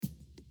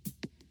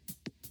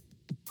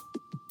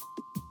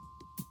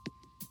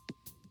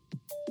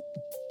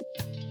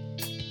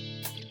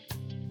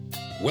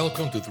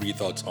Welcome to Three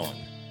Thoughts On.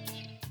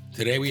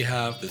 Today we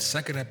have the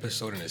second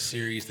episode in a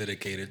series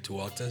dedicated to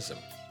autism.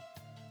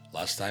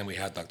 Last time we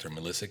had Dr.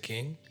 Melissa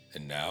King,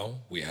 and now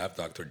we have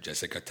Dr.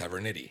 Jessica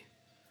Taverniti.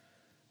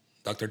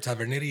 Dr.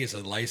 Taverniti is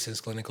a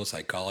licensed clinical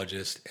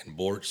psychologist and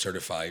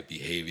board-certified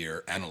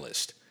behavior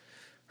analyst.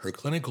 Her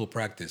clinical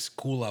practice,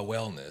 Kula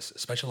Wellness,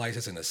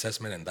 specializes in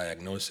assessment and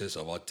diagnosis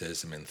of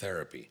autism and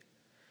therapy.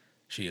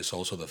 She is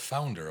also the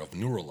founder of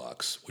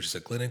Neurolox, which is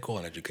a clinical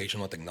and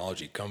educational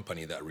technology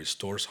company that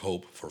restores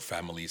hope for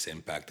families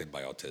impacted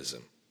by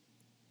autism.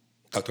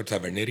 Dr.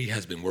 Taverniti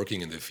has been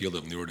working in the field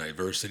of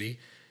neurodiversity,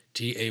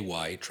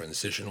 TAY,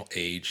 transitional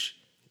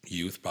age,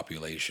 youth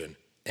population,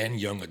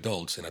 and young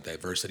adults in a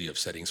diversity of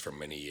settings for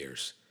many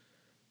years.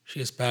 She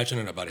is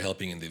passionate about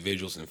helping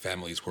individuals and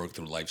families work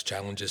through life's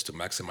challenges to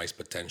maximize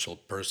potential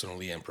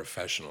personally and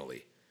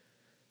professionally.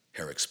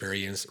 Her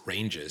experience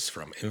ranges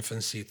from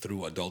infancy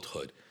through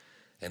adulthood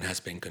and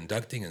has been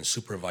conducting and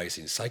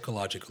supervising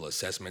psychological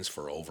assessments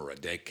for over a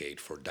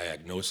decade for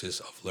diagnosis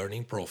of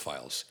learning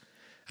profiles,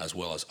 as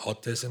well as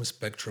autism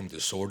spectrum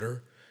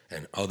disorder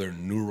and other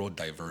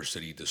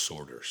neurodiversity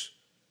disorders.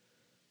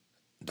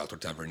 Dr.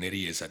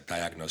 Taverniti is a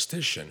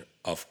diagnostician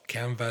of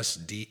Canvas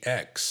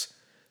DX,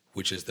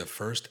 which is the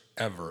first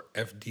ever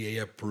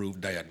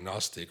FDA-approved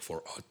diagnostic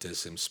for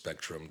autism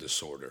spectrum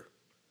disorder.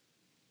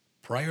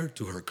 Prior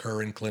to her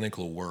current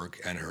clinical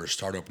work and her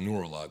startup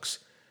Neurolox,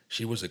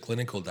 she was a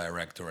clinical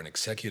director and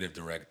executive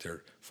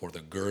director for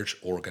the GERGE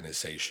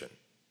organization.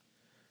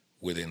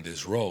 Within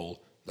this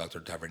role,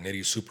 Dr.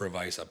 Taverniti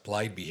supervised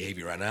applied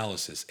behavior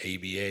analysis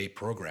ABA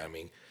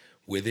programming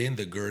within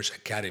the GERGE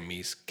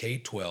Academy's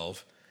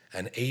K-12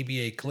 and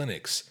ABA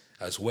clinics,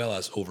 as well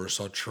as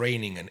oversaw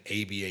training and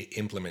ABA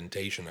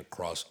implementation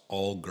across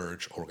all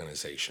GERGE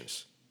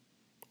organizations.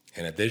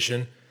 In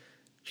addition,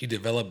 she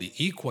developed the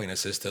Equine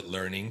Assisted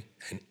Learning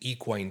and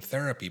Equine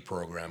Therapy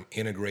program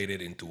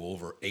integrated into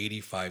over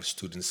 85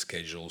 student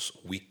schedules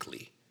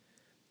weekly.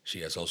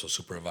 She has also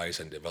supervised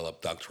and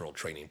developed doctoral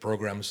training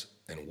programs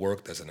and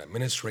worked as an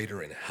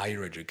administrator in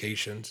higher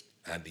education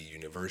at the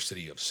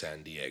University of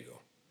San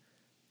Diego.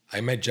 I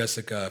met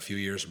Jessica a few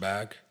years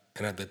back,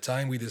 and at the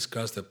time we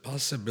discussed the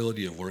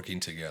possibility of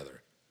working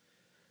together.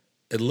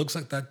 It looks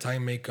like that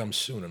time may come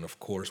soon, and of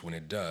course, when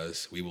it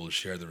does, we will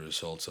share the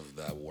results of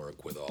that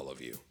work with all of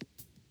you.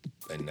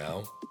 And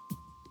now,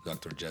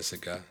 Dr.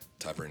 Jessica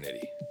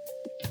Taverniti.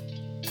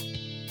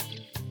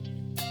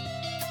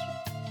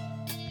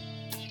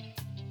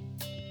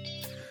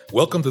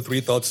 Welcome to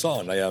Three Thoughts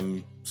On. I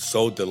am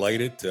so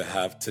delighted to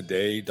have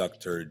today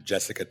Dr.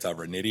 Jessica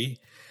Taverniti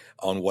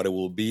on what it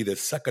will be the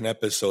second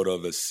episode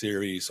of a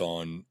series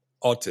on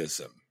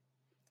autism.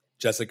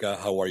 Jessica,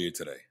 how are you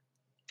today?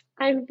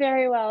 I'm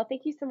very well.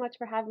 Thank you so much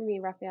for having me,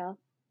 Raphael.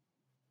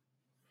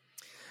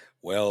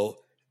 Well,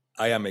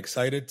 I am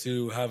excited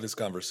to have this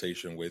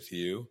conversation with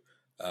you.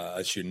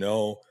 As you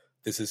know,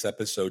 this is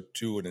episode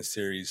 2 in a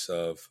series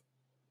of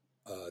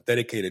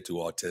dedicated to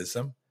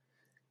autism,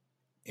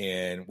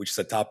 and which is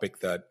a topic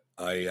that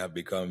I have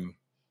become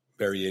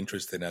very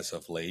interested in as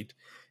of late.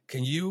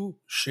 Can you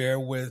share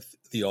with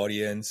the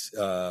audience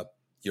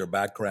your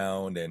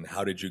background and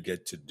how did you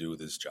get to do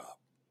this job?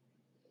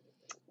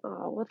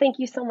 Oh, well, thank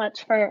you so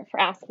much for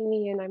asking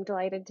me, and I'm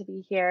delighted to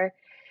be here.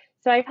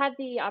 So I've had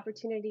the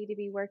opportunity to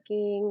be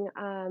working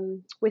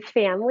with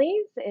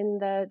families in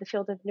the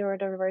field of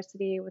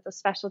neurodiversity with a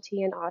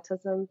specialty in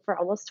autism for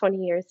almost 20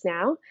 years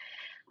now.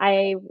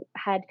 I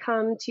had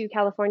come to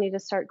California to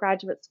start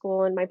graduate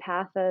school in my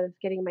path of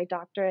getting my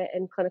doctorate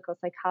in clinical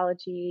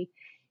psychology.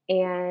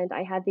 And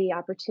I had the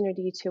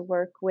opportunity to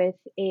work with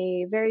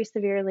a very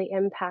severely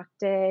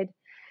impacted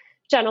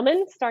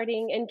gentleman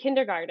starting in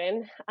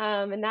kindergarten.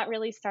 And that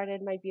really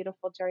started my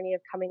beautiful journey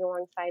of coming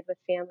alongside with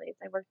families.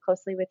 I worked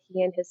closely with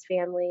he and his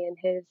family, and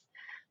his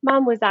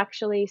mom was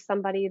actually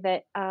somebody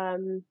that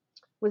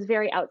was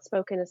very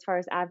outspoken as far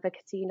as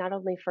advocacy, not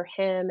only for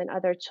him and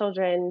other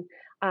children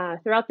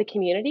throughout the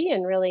community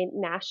and really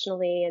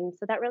nationally. And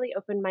so that really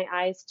opened my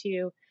eyes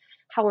to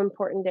how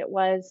important it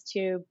was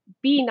to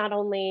be not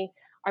only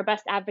our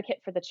best advocate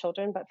for the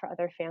children, but for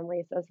other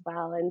families as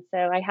well. And so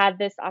I had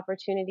this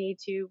opportunity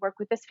to work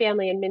with this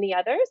family and many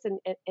others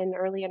in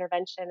early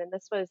intervention. And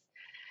this was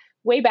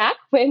way back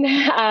when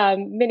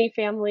many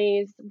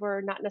families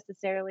were not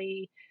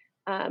necessarily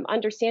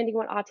understanding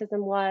what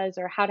autism was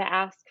or how to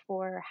ask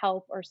for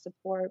help or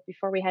support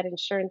before we had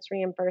insurance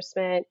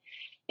reimbursement.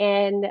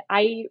 And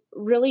I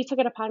really took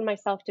it upon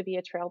myself to be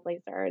a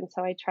trailblazer. And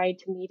so I tried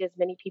to meet as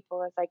many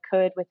people as I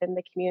could within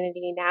the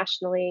community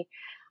nationally.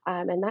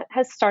 And that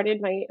has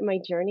started my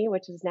journey,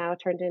 which has now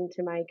turned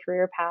into my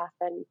career path.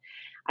 And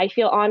I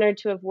feel honored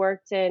to have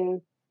worked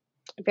in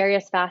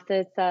various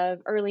facets of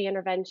early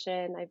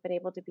intervention. I've been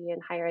able to be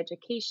in higher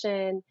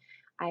education.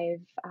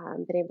 I've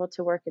been able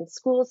to work in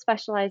schools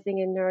specializing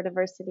in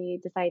neurodiversity,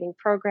 designing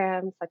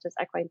programs such as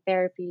equine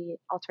therapy,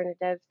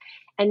 alternatives.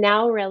 And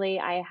now really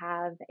I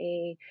have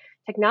a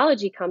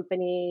technology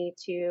company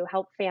to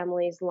help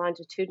families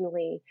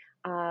longitudinally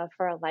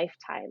for a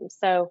lifetime.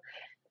 So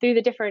through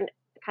the different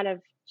kind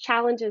of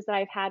challenges that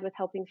I've had with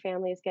helping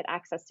families get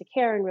access to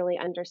care and really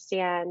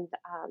understand,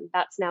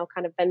 that's now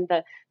kind of been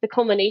the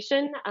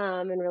culmination,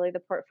 and really the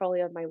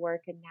portfolio of my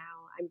work. And now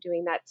I'm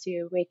doing that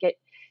to make it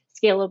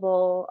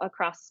scalable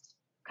across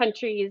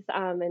countries,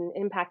 and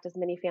impact as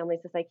many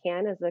families as I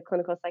can as a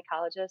clinical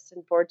psychologist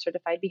and board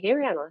certified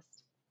behavior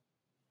analyst.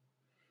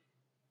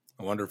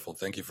 Wonderful.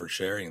 Thank you for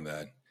sharing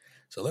that.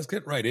 So let's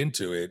get right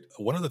into it.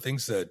 One of the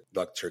things that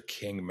Dr.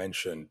 King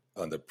mentioned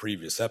on the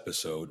previous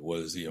episode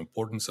was the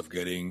importance of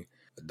getting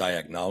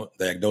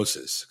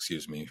diagnosis,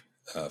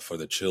 for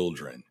the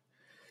children.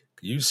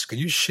 Can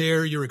you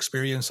share your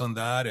experience on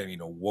that,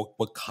 and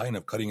what kind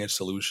of cutting edge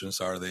solutions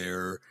are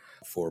there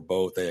for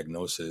both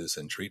diagnosis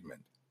and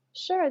treatment?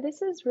 Sure,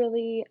 this is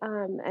really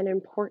an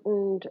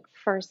important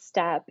first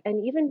step.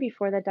 And even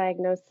before the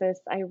diagnosis,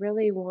 I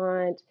really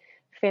want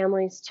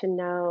families to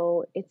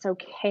know it's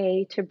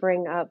okay to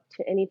bring up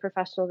to any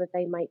professional that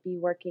they might be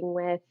working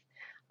with.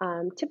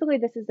 Typically,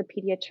 this is a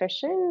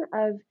pediatrician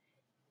of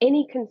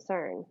any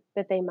concern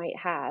that they might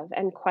have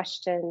and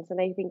questions.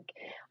 And I think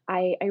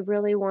I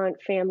really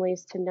want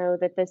families to know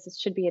that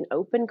should be an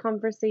open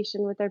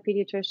conversation with their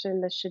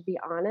pediatrician. This should be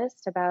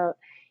honest about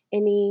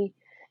any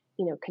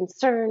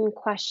concern,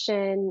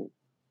 question.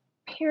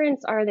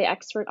 Parents are the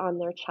expert on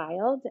their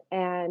child,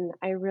 and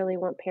I really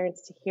want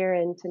parents to hear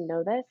and to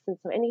know this. And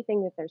so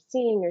anything that they're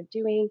seeing or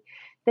doing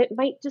that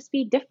might just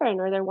be different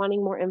or they're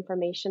wanting more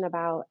information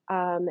about,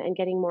 and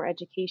getting more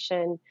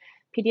education,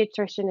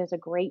 pediatrician is a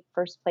great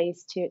first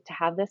place to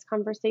have this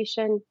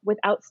conversation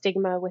without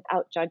stigma,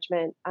 without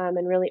judgment,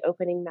 and really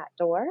opening that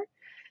door.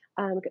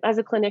 As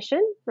a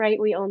clinician, right,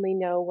 we only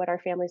know what our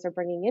families are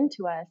bringing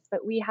into us,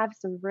 but we have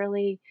some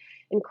really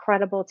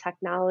incredible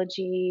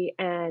technology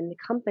and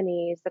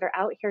companies that are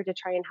out here to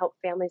try and help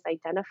families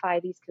identify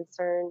these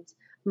concerns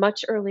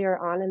much earlier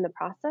on in the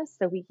process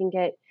so we can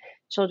get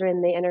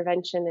children the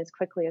intervention as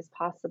quickly as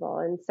possible.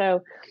 And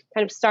so,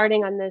 kind of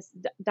starting on this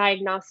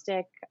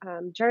diagnostic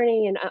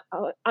journey and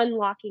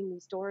unlocking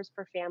these doors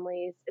for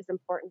families is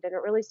important. And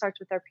it really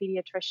starts with our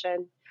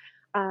pediatrician,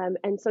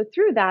 and so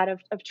through that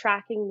of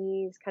tracking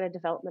these kind of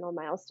developmental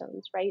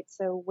milestones, right?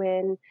 So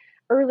when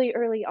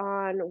early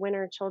on, when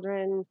are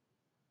children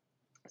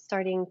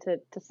starting to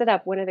sit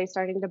up? When are they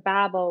starting to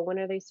babble? When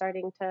are they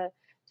starting to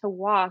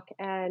walk?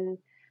 And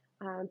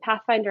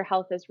Pathfinder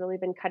Health has really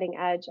been cutting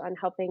edge on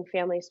helping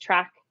families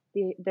track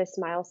this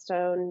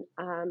milestone,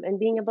 and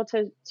being able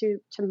to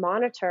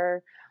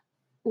monitor,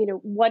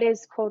 what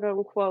is quote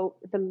unquote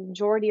the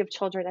majority of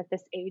children at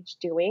this age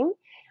doing.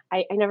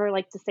 I never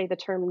like to say the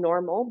term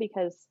normal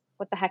because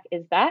what the heck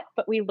is that?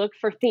 But we look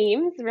for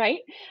themes, right?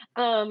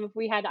 I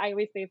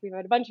always say if we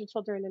had a bunch of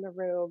children in a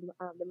room,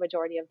 the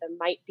majority of them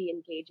might be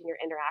engaging or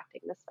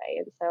interacting this way.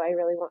 And so I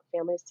really want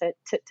families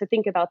to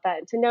think about that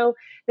and to know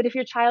that if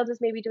your child is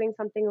maybe doing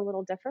something a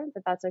little different,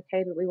 that's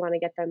okay, but we want to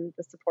get them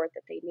the support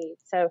that they need.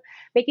 So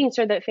making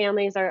sure that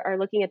families are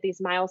looking at these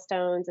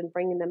milestones and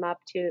bringing them up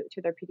to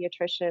their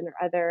pediatrician or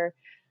other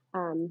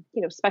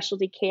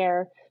specialty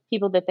care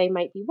people that they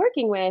might be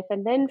working with.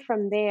 And then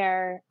from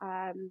there,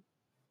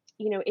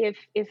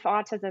 if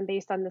autism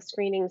based on the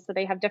screening, so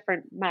they have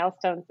different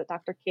milestones that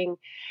Dr. King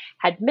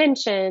had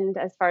mentioned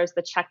as far as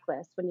the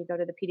checklist when you go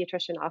to the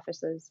pediatrician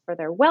offices for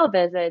their well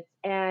visits.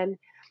 And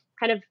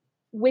kind of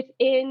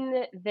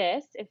within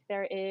this, if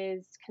there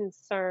is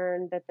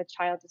concern that the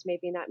child is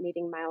maybe not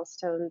meeting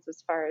milestones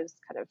as far as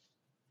kind of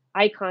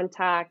eye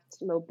contact,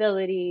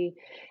 mobility,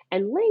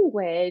 and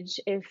language,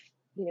 if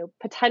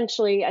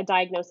potentially a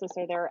diagnosis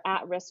or they're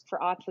at risk for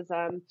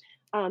autism,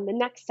 the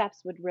next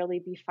steps would really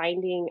be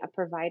finding a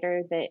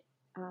provider that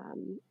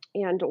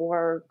and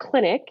or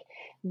clinic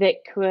that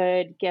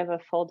could give a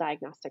full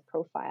diagnostic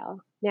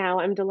profile. Now,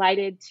 I'm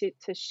delighted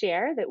to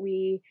share that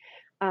we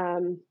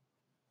and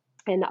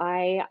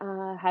I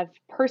have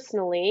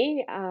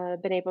personally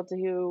been able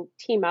to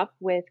team up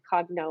with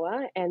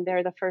Cognoa, and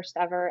they're the first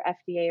ever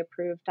FDA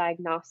approved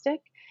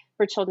diagnostic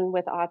for children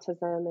with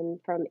autism and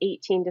from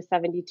 18 to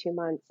 72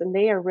 months. And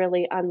they are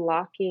really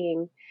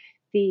unlocking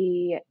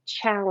the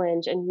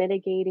challenge and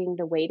mitigating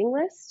the waiting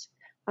list.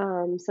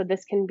 So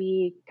this can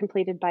be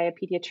completed by a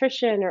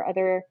pediatrician or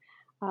other,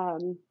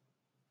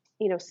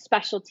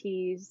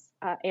 specialties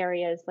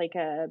areas like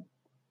a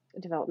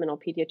developmental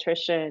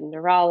pediatrician,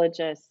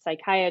 neurologist,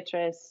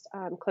 psychiatrist,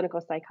 clinical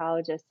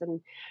psychologist.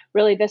 And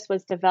really this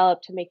was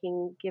developed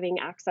to giving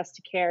access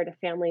to care to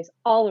families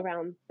all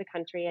around the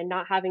country and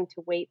not having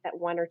to wait that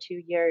 1 or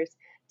 2 years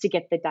to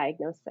get the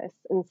diagnosis.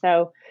 And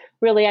so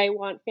really I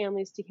want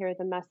families to hear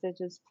the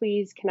message is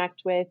please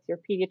connect with your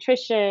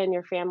pediatrician,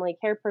 your family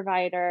care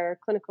provider,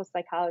 clinical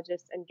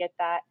psychologist, and get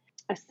that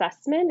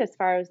assessment as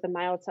far as the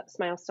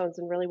milestones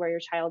and really where your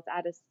child's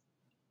at as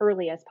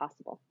early as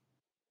possible.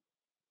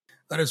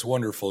 That is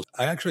wonderful.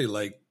 I actually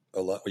like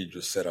a lot what you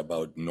just said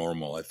about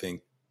normal. I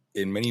think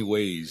in many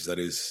ways that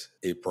is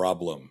a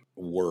problem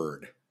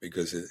word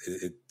because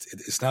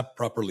it's not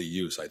properly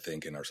used, I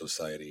think, in our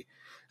society.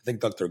 I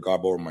think Dr.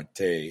 Gabor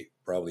Mate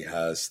probably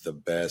has the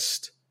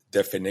best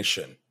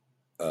definition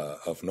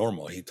of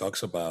normal. He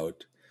talks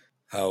about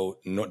how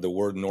the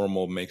word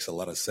normal makes a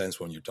lot of sense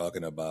when you're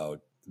talking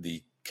about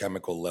the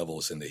chemical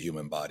levels in the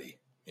human body.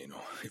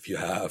 If you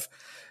have,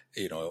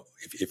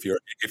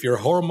 if your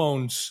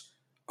hormones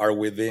are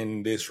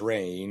within this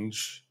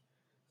range,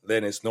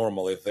 then it's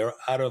normal. If they're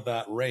out of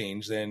that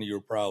range, then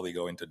you're probably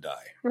going to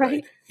die,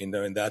 right? Right.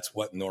 And that's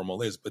what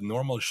normal is. But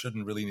normal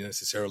shouldn't really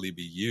necessarily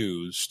be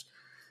used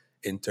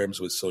in terms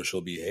with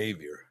social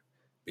behavior,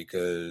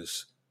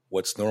 because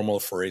what's normal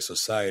for a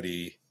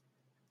society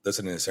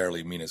doesn't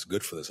necessarily mean it's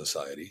good for the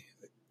society,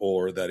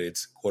 or that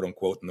it's quote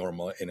unquote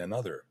normal in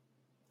another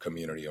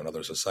community or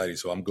another society.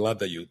 So I'm glad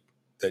that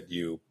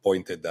you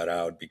pointed that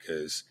out,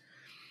 because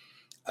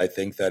I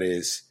think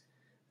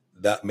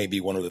that may be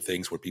one of the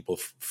things where people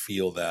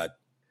feel that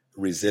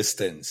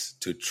resistance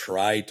to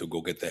try to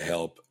go get the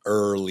help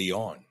early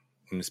on.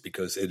 And it's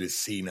because it is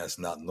seen as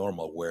not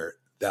normal, where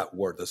that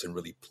word doesn't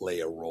really play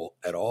a role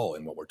at all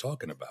in what we're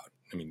talking about.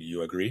 I mean, do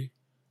you agree?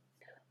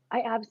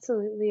 I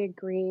absolutely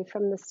agree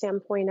from the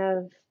standpoint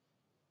of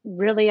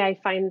really, I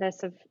find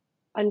this of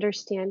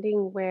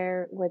understanding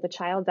where the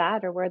child's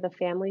at or where the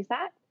family's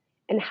at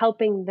and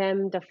helping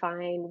them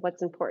define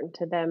what's important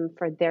to them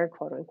for their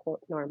quote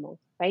unquote normal,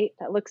 right?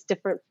 That looks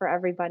different for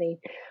everybody.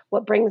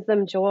 What brings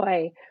them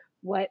joy?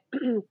 What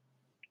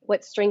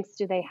what strengths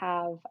do they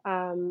have?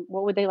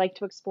 What would they like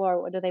to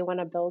explore? What do they want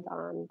to build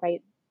on?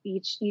 Right?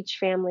 Each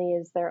family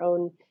is their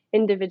own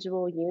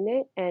individual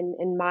unit, and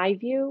in my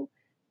view,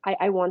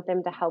 I want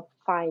them to help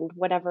find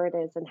whatever it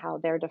is and how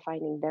they're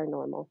defining their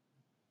normal.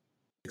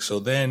 So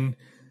then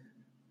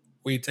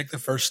we take the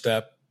first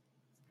step.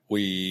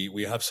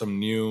 We have some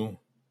new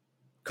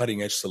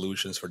cutting edge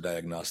solutions for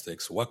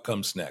diagnostics. What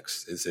comes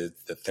next? Is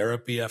it the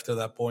therapy after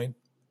that point?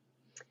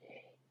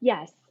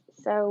 Yes.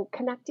 So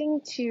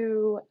connecting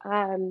to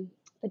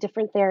the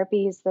different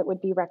therapies that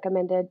would be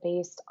recommended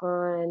based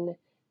on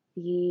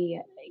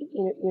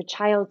your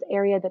child's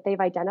area that they've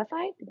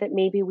identified, that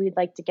maybe we'd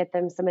like to get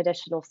them some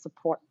additional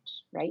support,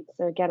 right?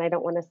 So again, I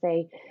don't want to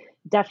say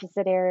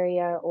deficit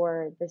area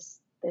or this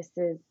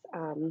is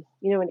an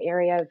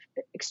area of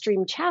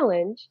extreme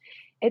challenge.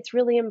 It's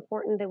really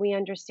important that we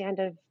understand.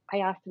 I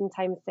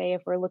oftentimes say,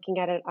 if we're looking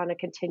at it on a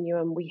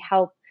continuum, we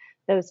help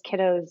those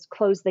kiddos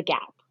close the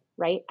gap,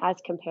 right, as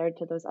compared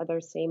to those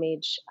other same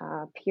age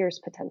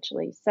peers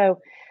potentially. So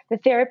the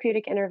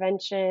therapeutic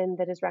intervention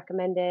that is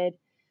recommended,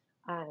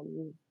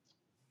 um,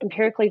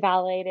 empirically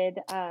validated,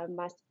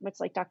 much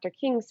like Dr.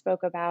 King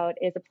spoke about,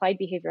 is applied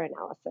behavior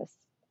analysis.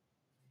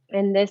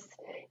 And this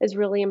is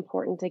really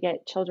important to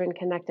get children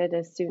connected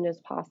as soon as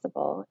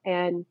possible.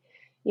 And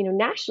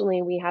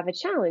nationally, we have a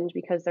challenge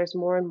because there's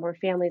more and more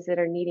families that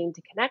are needing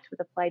to connect with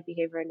applied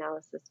behavior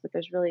analysis, but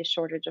there's really a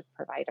shortage of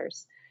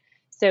providers.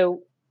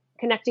 So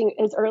connecting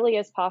as early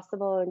as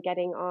possible and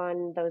getting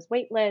on those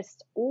wait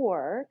lists,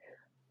 or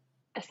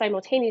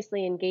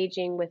simultaneously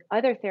engaging with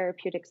other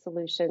therapeutic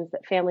solutions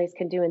that families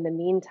can do in the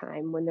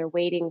meantime when they're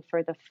waiting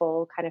for the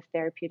full kind of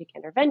therapeutic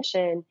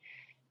intervention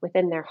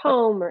within their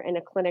home or in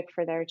a clinic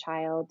for their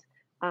child,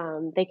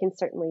 they can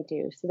certainly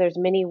do. So there's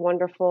many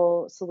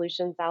wonderful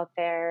solutions out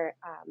there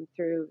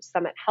through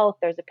Summit Health.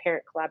 There's a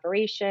parent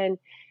collaboration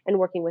and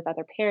working with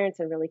other parents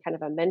and really kind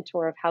of a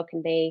mentor of how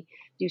can they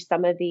do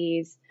some of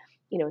these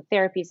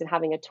therapies and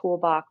having a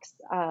toolbox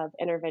of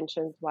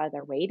interventions while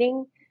they're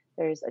waiting.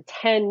 There's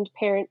Attend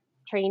parent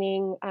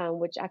training,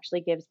 which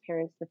actually gives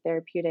parents the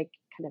therapeutic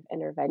kind of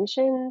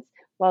interventions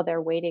while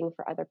they're waiting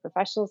for other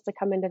professionals to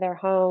come into their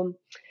home.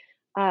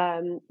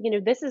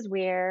 This is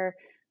where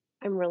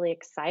I'm really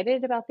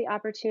excited about the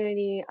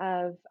opportunity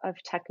of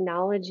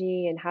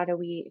technology and how do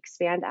we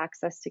expand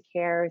access to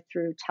care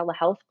through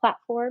telehealth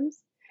platforms,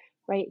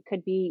 right? It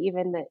could be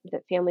even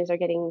that families are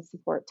getting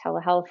support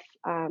telehealth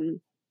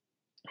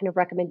kind of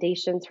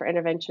recommendations for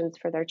interventions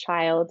for their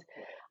child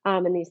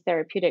and these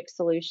therapeutic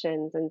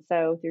solutions. And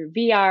so through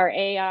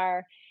VR,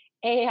 AR,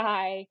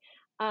 AI,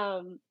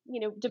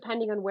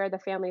 depending on where the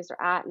families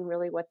are at and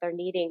really what they're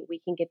needing,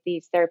 we can get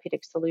these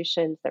therapeutic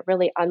solutions that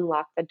really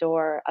unlock the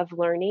door of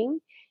learning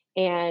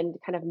and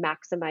kind of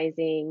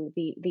maximizing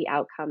the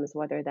outcomes,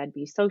 whether that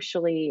be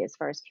socially, as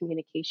far as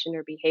communication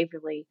or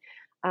behaviorally,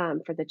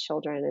 for the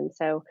children. And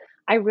so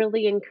I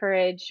really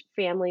encourage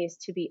families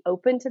to be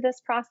open to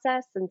this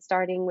process and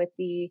starting with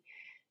the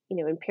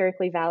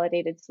empirically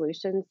validated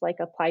solutions like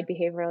applied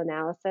behavioral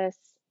analysis,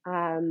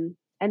 and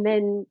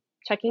then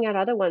checking out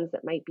other ones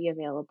that might be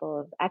available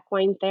of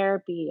equine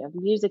therapy, of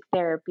music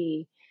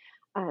therapy.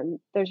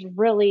 There's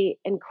really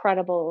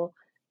incredible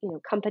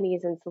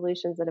companies and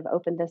solutions that have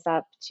opened this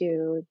up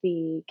to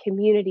the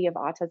community of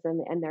autism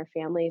and their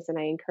families. And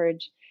I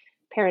encourage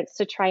parents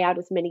to try out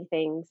as many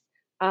things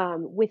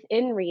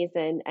within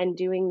reason and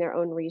doing their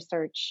own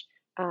research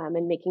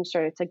and making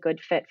sure it's a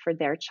good fit for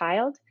their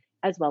child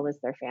as well as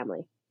their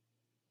family.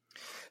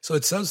 So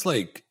it sounds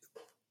like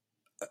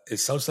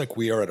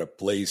we are at a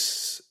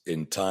place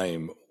in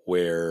time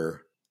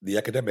where the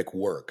academic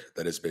work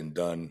that has been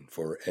done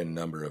for a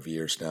number of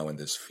years now in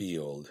this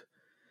field,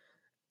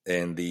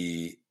 and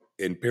the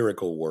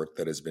empirical work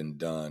that has been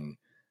done,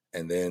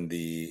 and then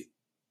the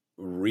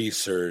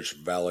research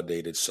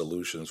validated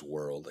solutions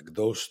world, like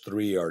those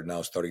three are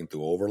now starting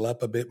to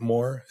overlap a bit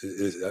more.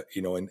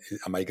 And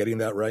am I getting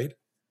that right?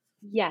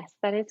 Yes,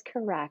 that is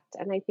correct.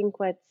 And I think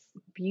what's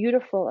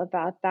beautiful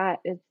about that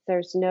is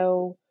there's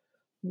no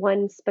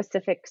one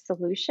specific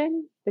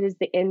solution that is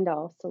the end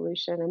all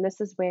solution. And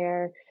this is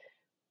where,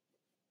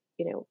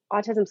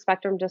 autism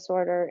spectrum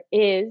disorder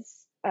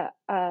is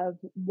a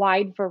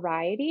wide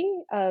variety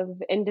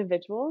of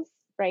individuals,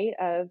 right?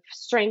 Of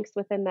strengths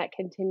within that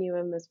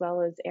continuum, as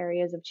well as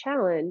areas of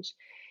challenge.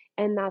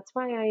 And that's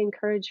why I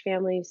encourage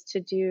families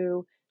to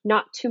do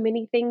not too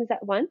many things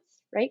at once,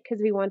 right?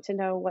 Because we want to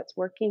know what's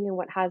working and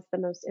what has the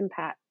most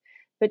impact,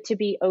 but to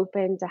be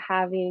open to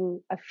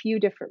having a few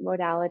different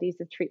modalities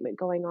of treatment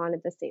going on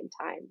at the same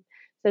time.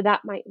 So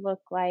that might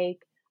look like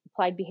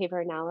applied behavior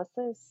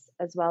analysis,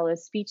 as well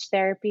as speech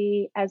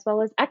therapy, as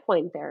well as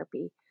equine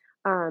therapy,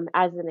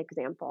 as an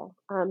example,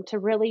 to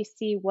really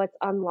see what's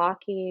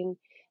unlocking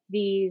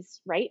these,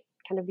 right,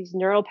 kind of these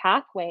neural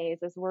pathways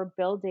as we're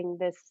building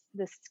this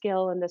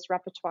skill and this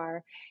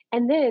repertoire.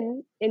 And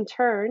then in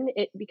turn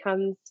it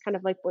becomes kind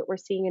of like what we're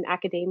seeing in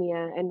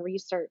academia and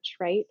research,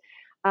 right,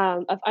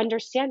 of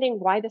understanding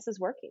why this is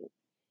working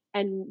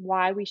and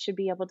why we should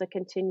be able to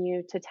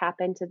continue to tap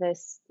into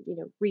this,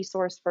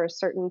 resource for a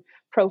certain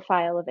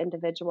profile of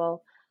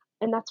individual.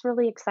 And that's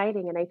really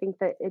exciting. And I think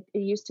that it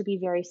used to be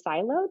very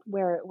siloed,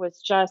 where it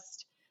was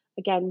just,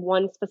 again,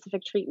 one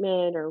specific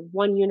treatment or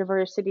one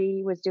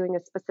university was doing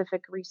a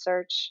specific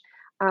research,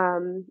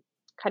 um,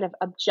 kind of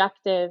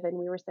objective. And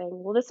we were saying,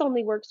 well, this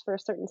only works for a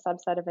certain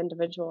subset of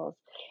individuals.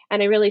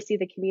 And I really see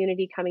the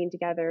community coming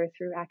together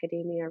through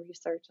academia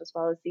research, as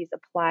well as these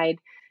applied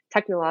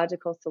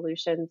technological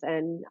solutions,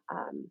 and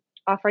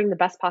offering the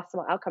best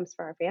possible outcomes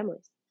for our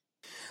families.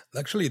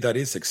 Actually, that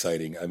is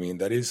exciting. I mean,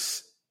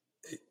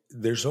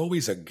 there's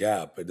always a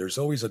gap, there's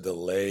always a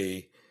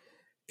delay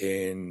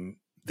in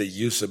the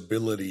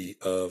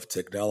usability of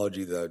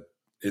technology that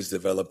is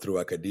developed through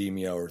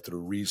academia or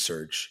through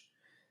research,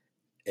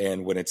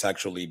 and when it's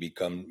actually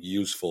become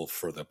useful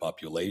for the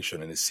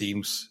population. And it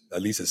seems,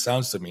 at least it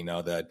sounds to me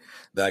now, that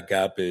that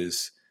gap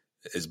is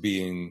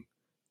being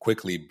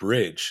quickly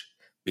bridged,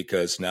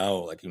 because now,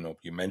 like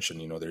you mentioned,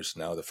 there's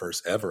now the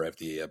first ever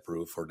FDA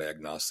approved for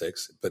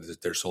diagnostics, but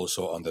there's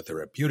also, on the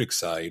therapeutic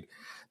side,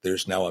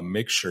 there's now a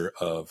mixture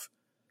of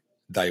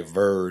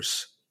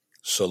diverse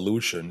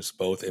solutions,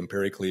 both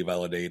empirically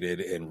validated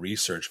and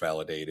research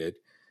validated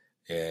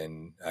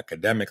and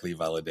academically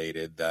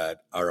validated, that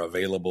are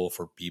available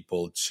for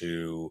people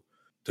to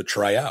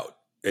try out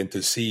and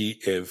to see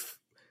if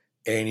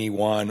any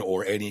one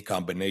or any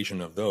combination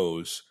of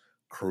those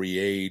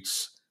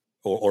creates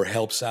or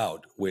helps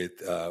out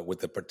with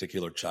a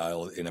particular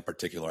child in a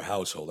particular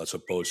household, as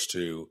opposed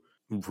to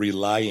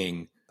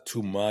relying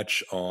too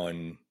much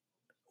on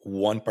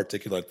one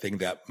particular thing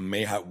that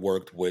may have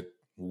worked with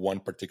one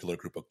particular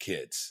group of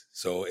kids.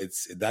 So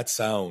that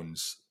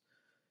sounds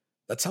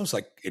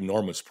like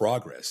enormous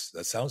progress.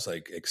 That sounds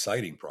like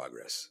exciting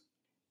progress.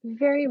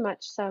 Very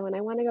much so. And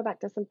I want to go back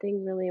to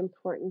something really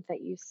important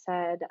that you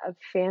said, of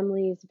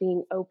families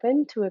being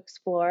open to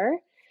explore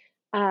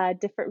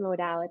different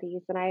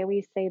modalities. And I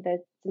always say that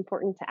it's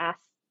important to ask,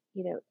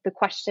 the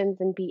questions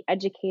and be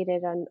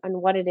educated on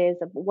what it is,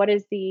 what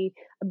is the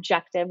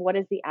objective, what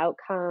is the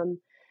outcome.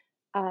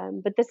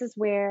 But this is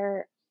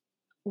where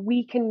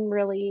we can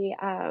really,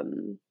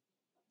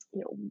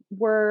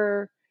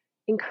 we're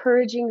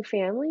encouraging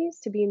families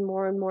to be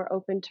more and more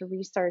open to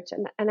research.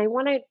 And I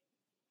want to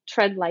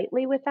tread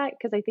lightly with that,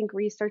 because I think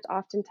research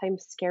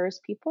oftentimes scares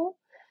people.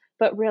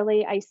 But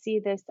really, I see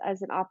this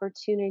as an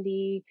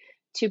opportunity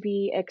to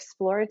be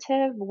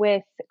explorative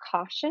with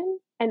caution,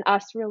 and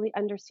us really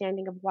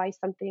understanding of why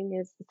something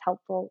is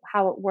helpful,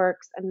 how it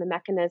works, and the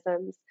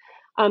mechanisms,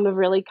 of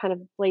really kind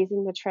of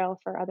blazing the trail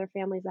for other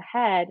families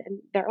ahead and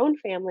their own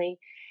family.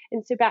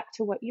 And so, back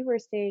to what you were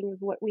saying, of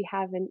what we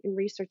have in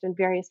research in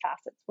various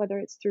facets, whether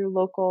it's through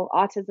local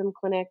autism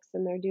clinics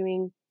and they're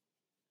doing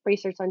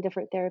research on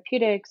different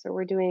therapeutics, or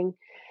we're doing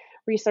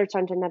research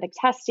on genetic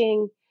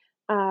testing.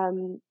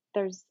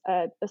 There's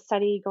a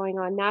study going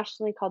on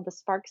nationally called the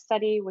Spark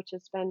study, which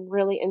has been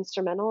really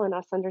instrumental in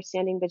us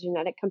understanding the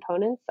genetic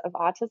components of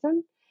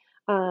autism,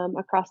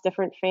 across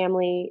different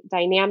family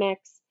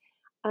dynamics.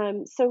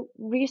 So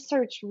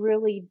research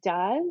really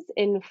does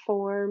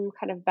inform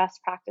kind of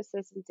best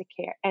practices into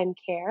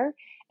care,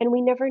 and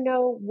we never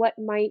know what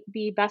might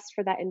be best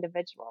for that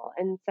individual.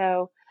 And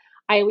so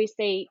I always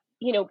say,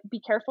 be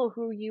careful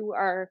who you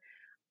are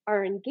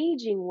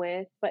engaging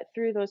with, but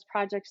through those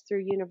projects,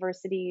 through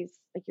universities,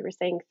 like you were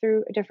saying,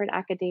 through different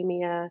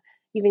academia,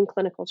 even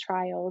clinical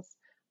trials,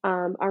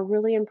 are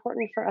really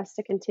important for us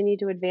to continue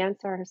to advance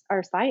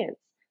our science,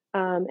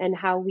 and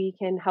how we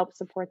can help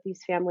support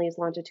these families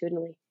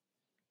longitudinally.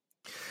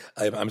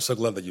 I'm so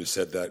glad that you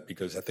said that,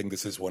 because I think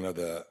this is one of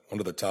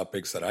the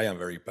topics that I am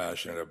very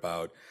passionate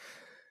about.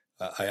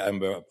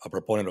 I'm a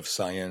proponent of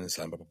science.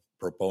 I'm a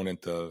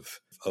proponent of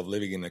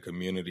living in a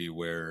community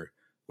where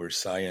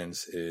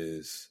science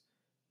is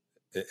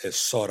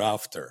sought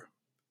after,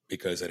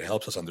 because it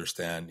helps us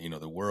understand,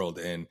 the world.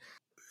 And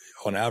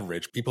on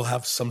average, people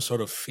have some sort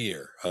of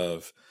fear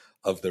of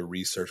the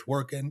research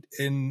work,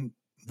 and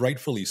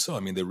rightfully so. I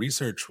mean, the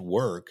research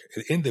work,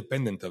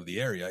 independent of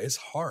the area, is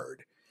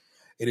hard.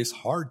 It is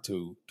hard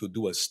to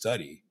do a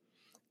study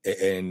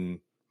and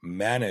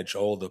manage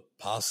all the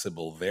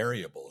possible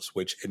variables,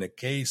 which in a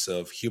case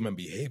of human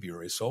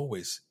behavior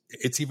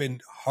it's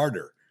even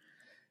harder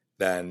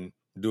than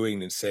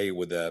doing it, say,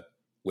 with a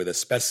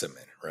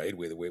specimen, right?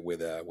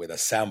 With a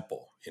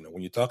sample.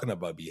 When you're talking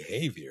about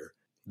behavior,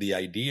 the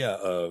idea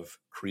of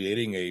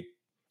creating a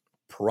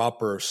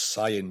proper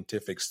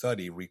scientific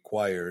study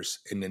requires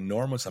an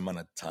enormous amount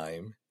of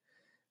time,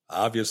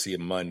 obviously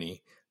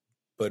money,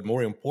 but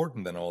more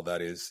important than all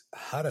that is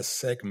how to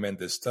segment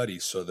the study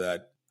so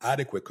that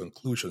adequate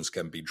conclusions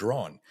can be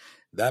drawn.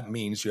 That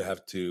means you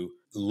have to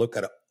look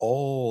at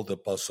all the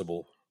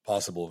possible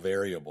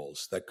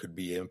variables that could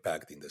be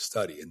impacting the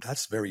study, and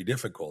that's very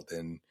difficult.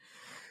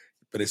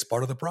 But it's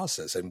part of the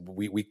process, and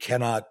we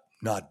cannot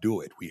not do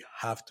it. We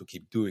have to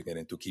keep doing it,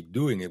 and to keep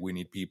doing it, we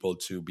need people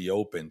to be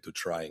open to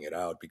trying it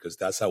out, because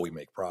that's how we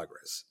make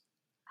progress.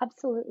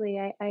 Absolutely.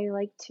 I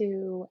like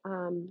to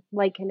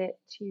liken it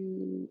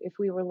to if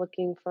we were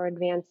looking for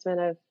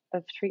advancement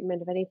of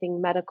treatment of anything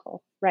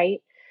medical,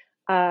 right?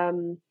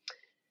 Um,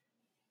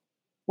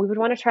 we would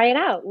want to try it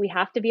out. We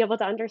have to be able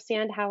to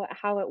understand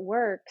how it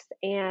works.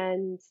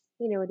 And,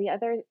 the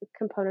other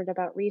component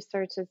about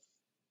research is,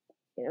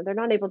 they're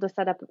not able to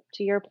set up,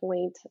 to your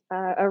point,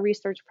 a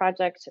research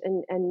project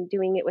and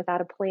doing it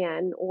without a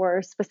plan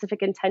or specific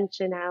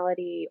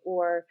intentionality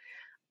or,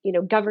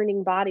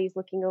 governing bodies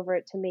looking over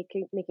it to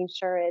making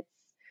sure it's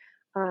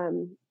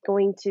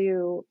going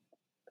to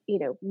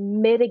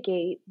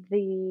mitigate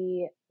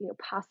the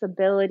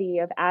possibility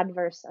of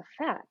adverse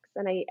effects.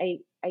 And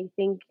I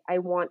think I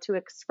want to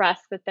express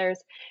that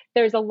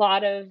there's a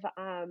lot of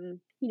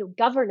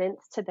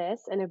governance to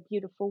this in a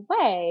beautiful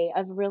way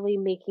of really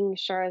making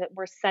sure that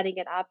we're setting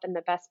it up in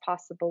the best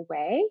possible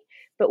way.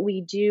 But we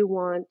do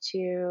want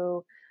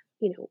to,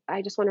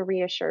 I just want to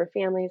reassure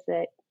families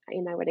that,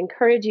 and I would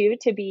encourage you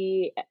to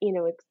be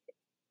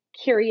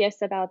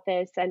curious about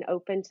this and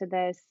open to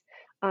this,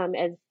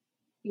 as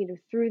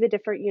through the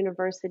different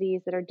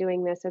universities that are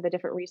doing this or the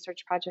different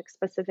research projects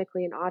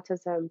specifically in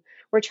autism,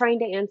 we're trying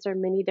to answer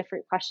many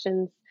different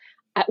questions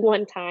at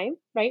one time,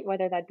 right?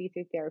 Whether that be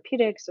through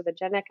therapeutics or the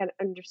genetic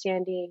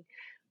understanding,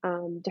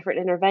 different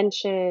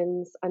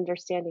interventions,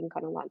 understanding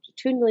kind of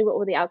longitudinally what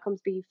will the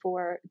outcomes be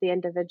for the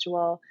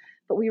individual.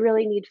 But we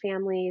really need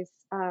families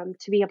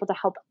to be able to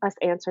help us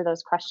answer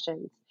those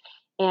questions.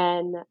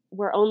 And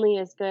we're only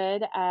as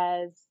good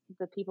as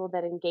the people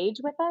that engage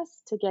with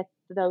us to get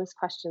those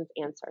questions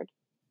answered.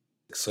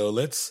 So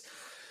let's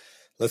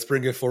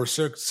bring it full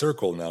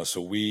circle now.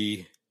 So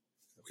we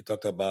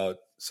talked about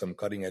some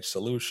cutting edge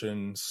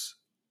solutions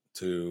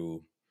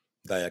to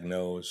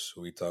diagnose.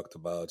 We talked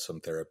about some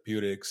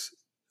therapeutics.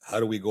 How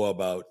do we go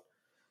about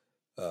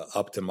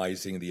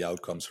optimizing the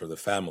outcomes for the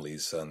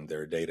families and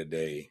their day to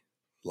day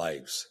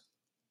lives?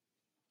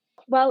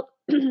 Well,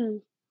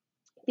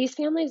 these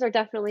families are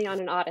definitely on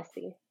an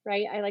odyssey,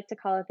 right? I like to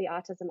call it the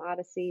autism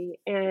odyssey.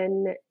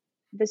 And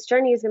this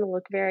journey is going to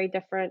look very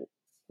different,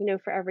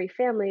 for every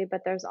family,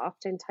 but there's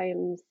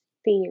oftentimes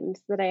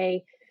themes that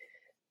I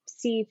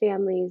see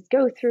families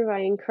go through.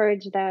 I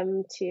encourage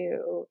them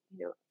to,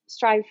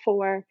 strive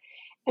for.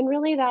 And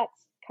really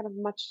that's kind of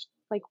much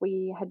like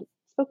we had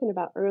spoken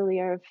about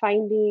earlier,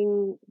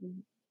 finding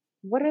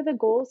what are the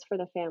goals for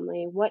the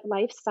family? What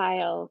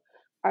lifestyle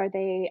are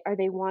they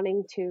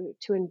wanting to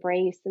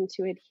embrace and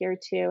to adhere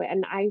to?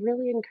 And I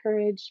really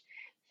encourage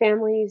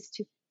families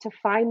to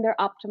find their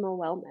optimal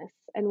wellness.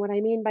 And what I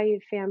mean by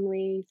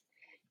families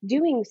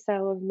doing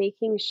so, of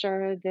making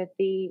sure that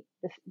the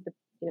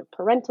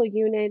parental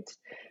unit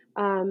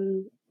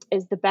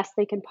is the best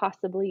they can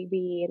possibly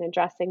be in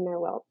addressing their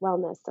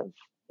wellness of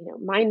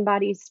mind,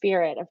 body,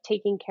 spirit, of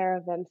taking care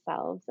of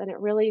themselves. And it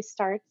really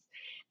starts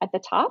at the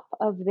top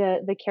of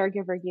the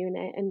caregiver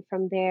unit, and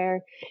from there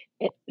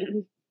it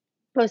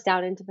goes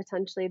down into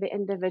potentially the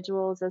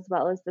individuals as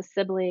well as the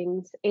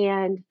siblings,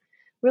 and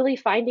really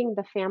finding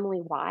the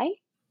family why,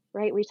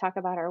 right? We talk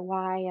about our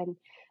why and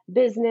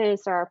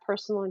business or our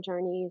personal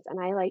journeys. And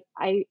I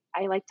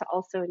like to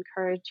also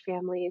encourage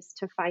families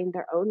to find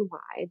their own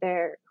why.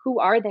 Who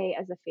are they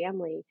as a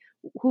family?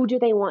 Who do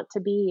they want to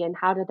be and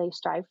how do they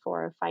strive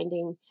for,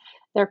 finding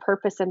their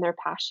purpose and their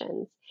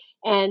passions?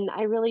 And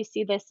I really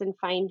see this in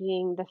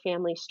finding the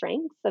family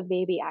strengths of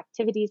maybe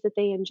activities that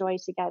they enjoy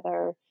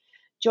together,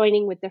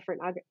 joining with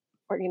different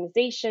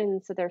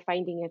organizations, so they're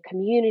finding a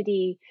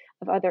community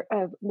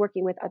of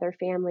working with other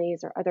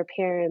families or other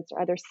parents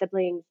or other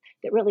siblings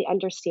that really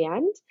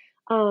understand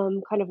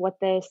kind of what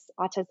this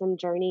autism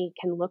journey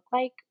can look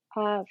like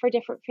for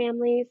different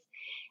families.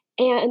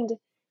 And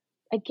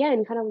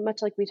again, kind of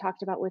much like we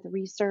talked about with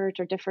research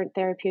or different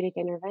therapeutic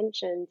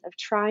interventions, of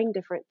trying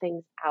different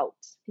things out.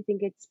 I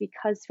think it's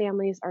because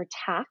families are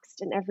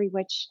taxed in every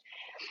which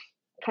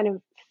kind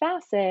of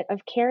facet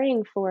of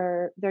caring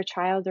for their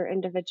child or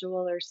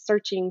individual or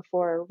searching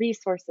for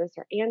resources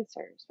or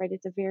answers, right?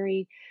 It's a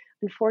very,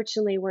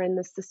 unfortunately, we're in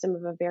the system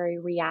of a very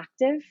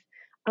reactive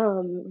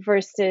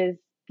versus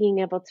being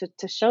able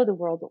to show the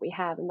world what we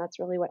have. And that's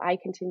really what I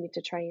continue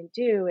to try and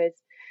do is,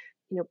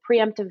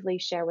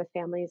 preemptively share with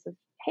families of,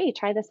 hey,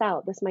 try this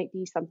out. This might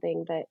be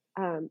something that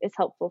is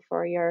helpful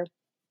for your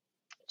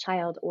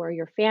child or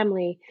your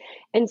family.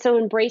 And so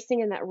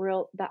embracing in that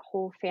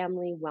whole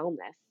family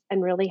wellness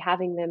and really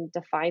having them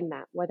define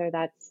that, whether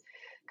that's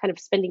kind of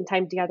spending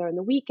time together on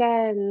the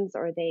weekends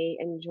or they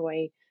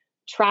enjoy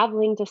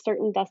traveling to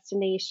certain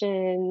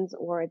destinations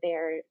or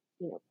they're,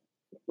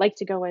 like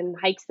to go on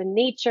hikes in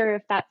nature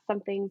if that's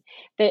something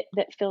that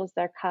fills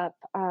their cup.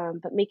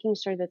 But making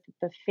sure that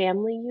the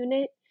family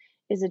unit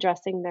is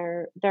addressing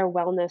their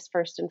wellness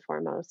first and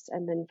foremost,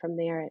 and then from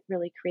there it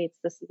really creates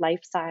this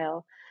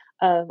lifestyle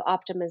of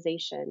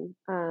optimization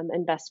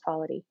and best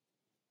quality.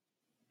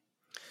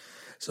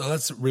 So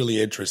that's really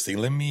interesting.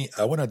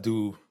 I want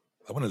to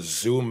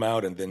zoom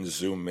out and then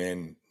zoom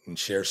in and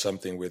share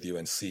something with you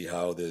and see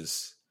how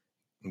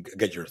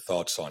get your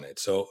thoughts on it.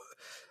 So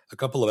a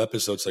couple of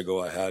episodes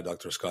ago, I had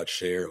Dr. Scott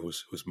Scher,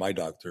 who's my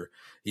doctor.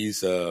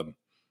 He's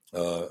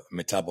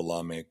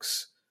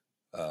metabolomics.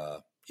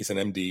 He's an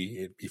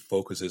MD. He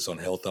focuses on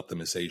health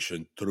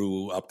optimization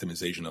through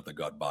optimization of the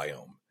gut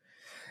biome.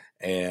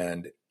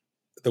 And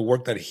the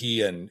work that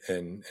he and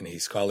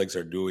his colleagues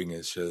are doing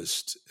is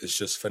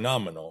just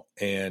phenomenal.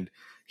 And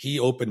he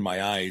opened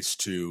my eyes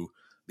to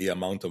the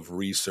amount of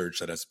research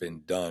that has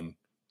been done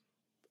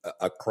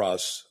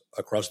across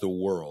the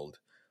world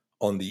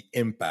on the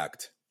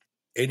impact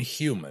in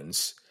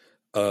humans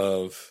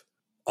of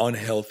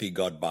unhealthy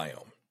gut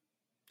biome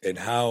and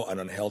how an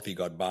unhealthy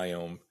gut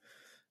biome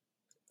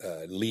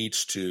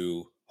leads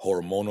to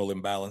hormonal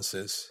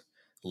imbalances,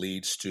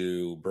 leads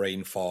to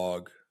brain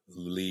fog,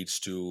 leads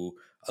to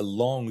a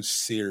long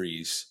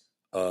series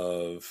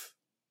of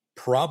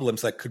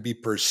problems that could be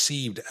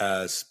perceived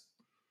as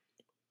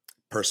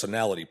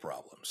personality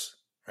problems,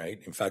 right?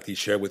 In fact, he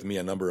shared with me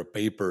a number of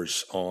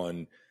papers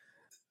on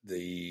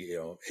the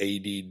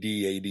ADD,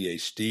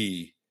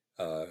 ADHD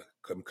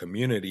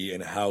community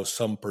and how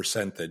some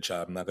percentage,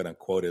 I'm not going to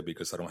quote it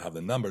because I don't have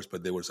the numbers,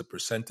 but there was a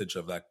percentage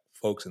of that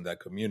folks in that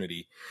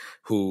community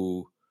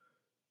who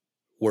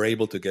were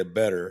able to get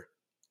better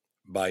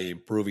by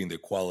improving the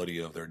quality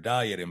of their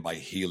diet and by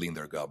healing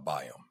their gut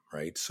biome,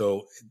 right?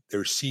 So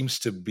there seems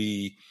to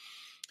be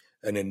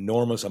an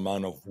enormous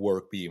amount of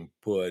work being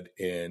put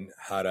in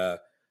how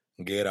to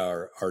get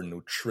our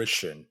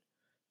nutrition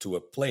to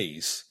a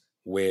place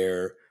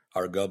where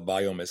our gut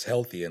biome is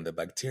healthy and the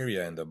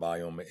bacteria in the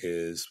biome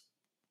is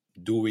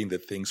doing the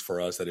things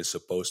for us that it's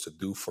supposed to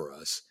do for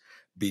us,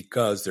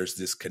 because there's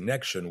this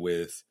connection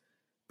with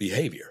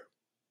behavior.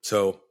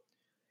 So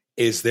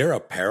is there a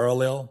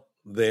parallel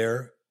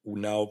there,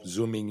 now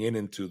zooming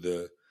into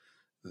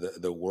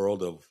the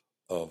world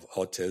of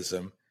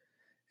autism,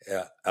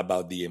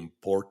 about the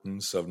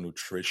importance of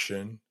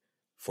nutrition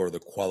for the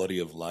quality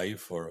of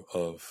life or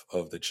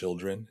of the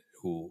children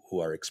who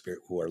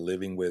are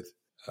living with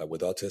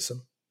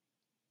autism?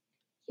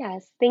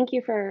 Yes, thank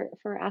you for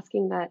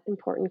asking that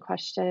important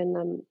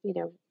question.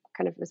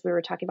 Kind of as we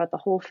were talking about the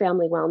whole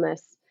family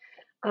wellness,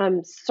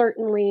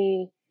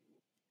 certainly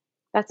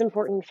that's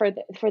important for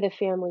the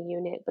family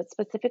unit, but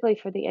specifically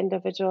for the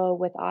individual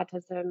with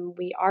autism,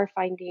 we are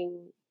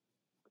finding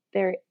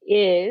there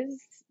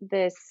is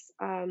this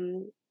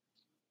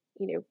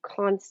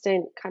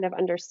constant kind of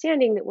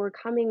understanding that we're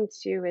coming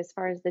to as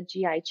far as the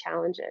GI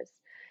challenges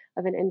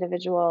of an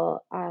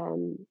individual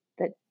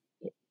that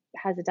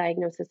has a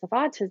diagnosis of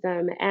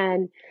autism.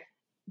 And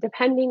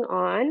depending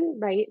on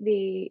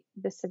the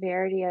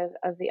severity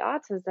of the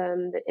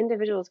autism, the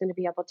individual is going to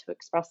be able to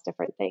express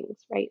different things,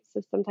 right? So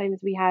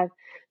sometimes we have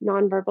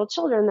nonverbal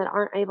children that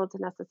aren't able to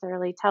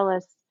necessarily tell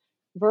us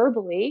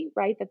verbally,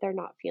 right, that they're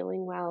not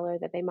feeling well or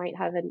that they might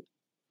have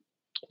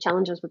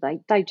challenges with like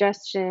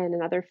digestion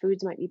and other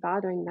foods might be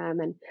bothering them.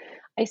 And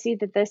I see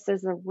that this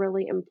is a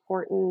really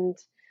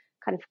important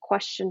kind of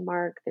question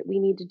mark that we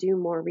need to do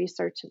more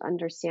research and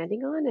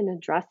understanding on and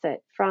address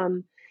it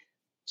from,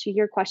 to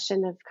your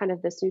question of kind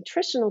of this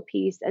nutritional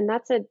piece. And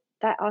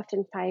that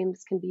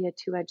oftentimes can be a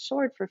two-edged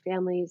sword for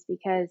families,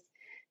 because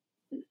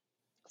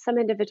some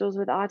individuals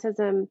with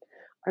autism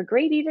are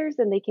great eaters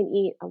and they can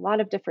eat a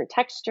lot of different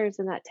textures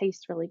and that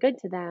tastes really good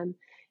to them.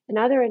 And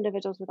other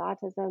individuals with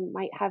autism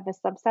might have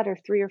a subset or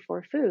 3 or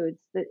 4 foods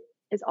that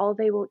is all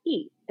they will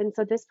eat. And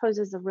so this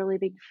poses a really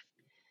big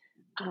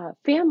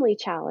family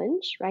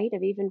challenge, right?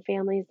 Of even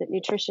families that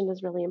nutrition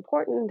is really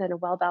important and a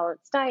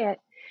well-balanced diet.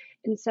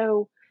 And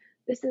so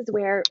this is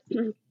where,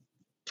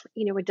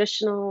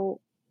 additional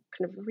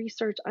kind of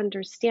research,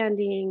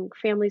 understanding,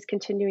 families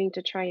continuing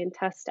to try and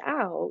test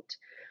out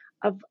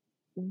of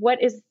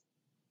what is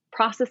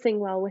processing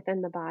well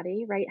within the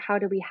body, right? How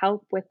do we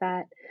help with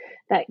that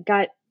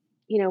gut,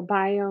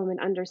 biome, and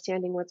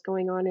understanding what's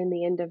going on in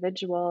the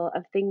individual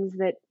of things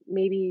that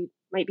maybe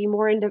might be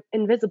more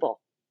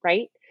invisible,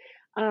 right?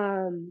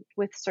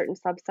 with certain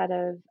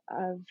subset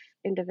of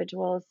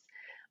individuals.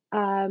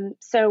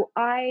 So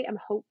I am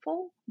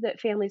hopeful that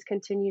families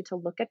continue to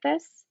look at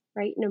this,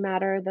 right? No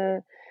matter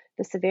the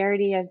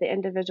severity of the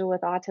individual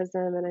with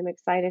autism, and I'm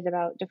excited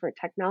about different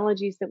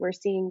technologies that we're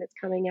seeing that's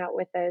coming out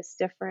with this,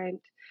 different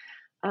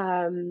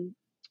um,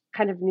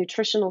 kind of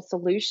nutritional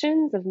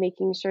solutions of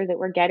making sure that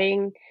we're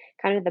getting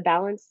kind of the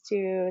balance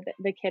to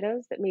the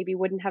kiddos that maybe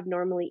wouldn't have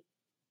normally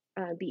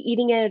be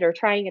eating it or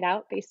trying it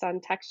out based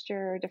on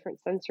texture or different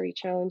sensory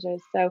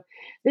challenges. So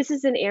this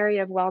is an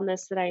area of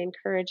wellness that I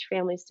encourage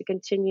families to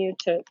continue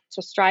to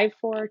strive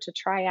for, to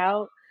try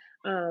out.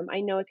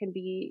 I know it can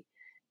be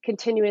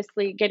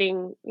continuously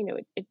getting,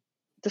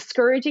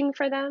 discouraging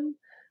for them.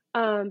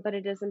 But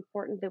it is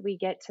important that we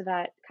get to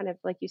that kind of,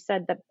 like you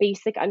said, the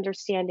basic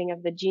understanding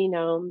of the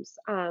genomes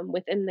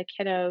within the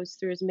kiddos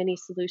through as many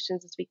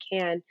solutions as we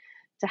can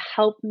to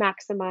help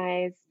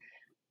maximize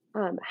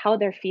how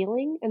they're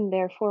feeling. And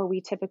therefore, we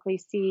typically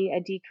see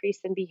a decrease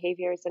in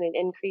behaviors and an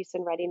increase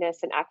in readiness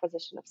and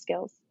acquisition of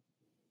skills.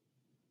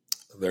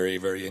 Very,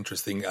 very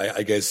interesting.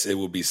 I guess it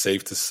would be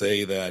safe to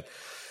say that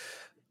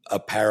a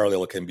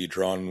parallel can be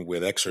drawn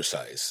with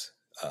exercise.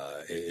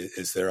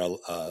 Is there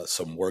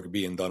some work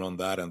being done on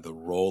that and the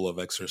role of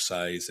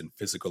exercise and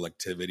physical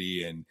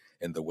activity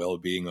and the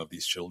well-being of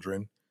these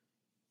children?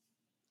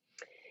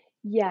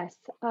 Yes.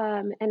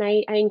 And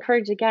I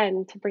encourage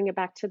again to bring it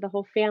back to the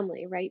whole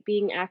family, right?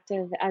 Being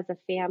active as a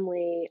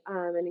family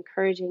and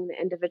encouraging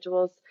the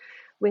individuals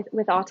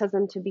with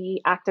autism to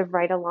be active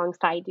right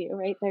alongside you,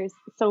 right? There's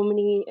so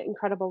many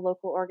incredible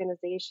local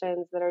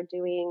organizations that are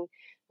doing,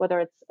 whether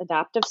it's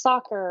adaptive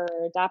soccer,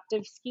 or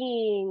adaptive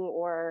skiing,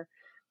 or,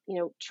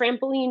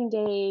 trampoline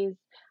days.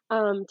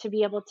 To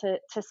be able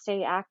to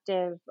stay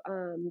active,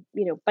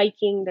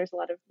 biking. There's a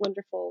lot of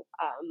wonderful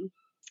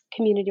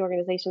community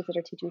organizations that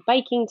are teaching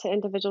biking to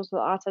individuals with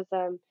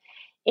autism.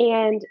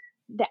 And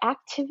the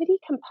activity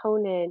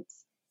component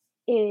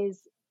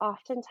is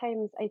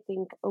oftentimes, I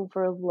think,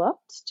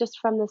 overlooked just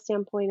from the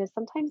standpoint of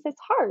sometimes it's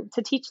hard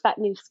to teach that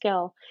new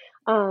skill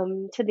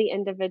to the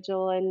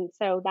individual. And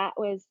so that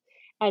was,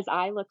 as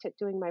I looked at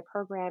doing my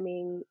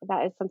programming,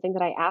 that is something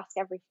that I ask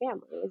every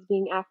family: is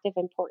being active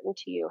important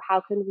to you?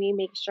 How can we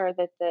make sure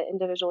that the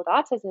individual with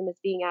autism is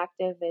being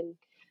active? And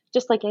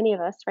just like any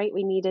of us, right,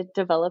 we need to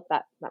develop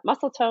that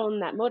muscle tone,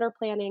 that motor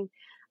planning,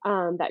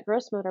 that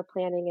gross motor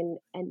planning,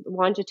 and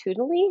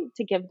longitudinally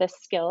to give this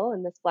skill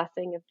and this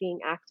blessing of being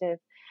active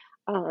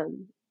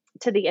um,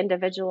 to the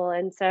individual.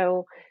 And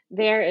so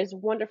there is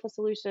wonderful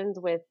solutions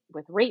with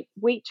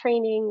weight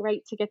training,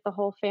 right, to get the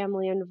whole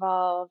family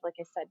involved. Like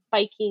I said,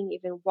 biking,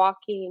 even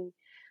walking,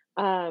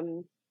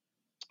 um,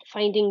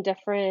 finding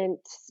different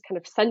kind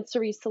of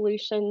sensory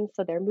solutions.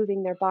 So they're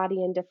moving their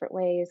body in different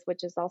ways,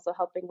 which is also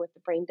helping with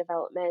the brain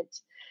development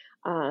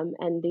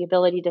and the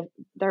ability to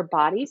their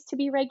bodies to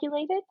be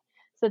regulated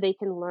so they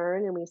can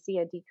learn. And we see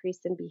a decrease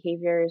in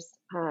behaviors.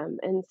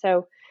 And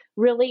so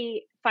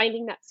really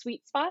finding that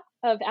sweet spot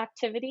of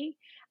activity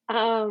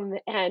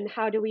and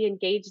how do we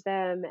engage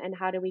them and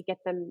how do we get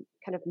them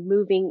kind of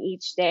moving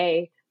each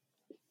day.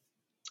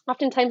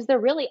 Oftentimes they're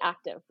really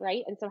active,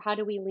 right? And so how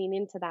do we lean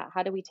into that?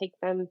 How do we take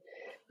them,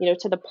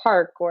 to the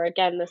park? Or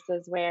again, this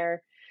is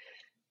where,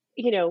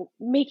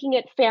 making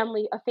it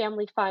a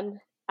family fun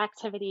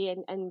activity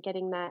and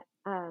getting that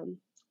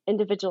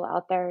individual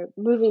out there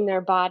moving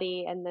their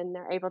body, and then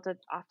they're able to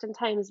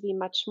oftentimes be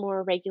much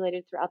more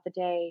regulated throughout the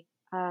day.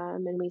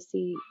 And we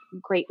see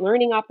great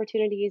learning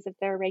opportunities if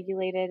they're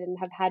regulated and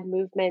have had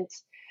movement.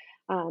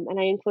 And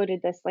I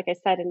included this, like I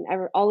said, in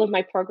all of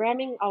my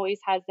programming always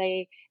has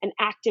an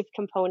active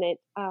component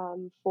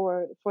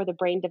for the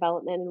brain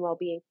development and well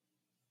being.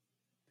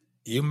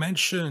 You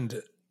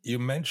mentioned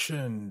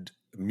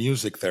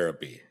music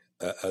therapy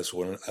as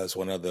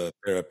one of the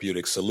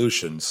therapeutic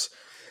solutions.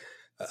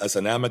 As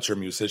an amateur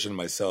musician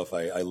myself,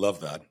 I love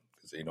that.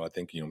 'Cause, I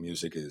think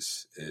music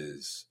is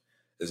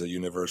a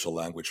universal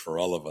language for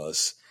all of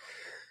us.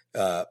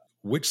 Uh,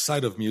 which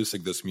side of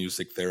music does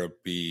music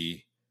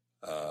therapy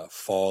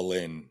fall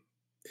in?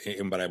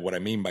 And what I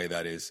mean by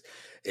that is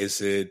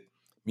it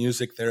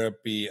music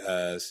therapy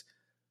as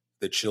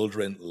the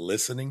children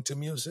listening to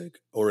music,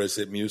 or is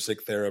it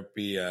music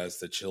therapy as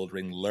the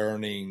children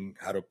learning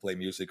how to play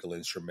musical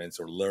instruments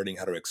or learning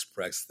how to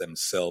express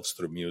themselves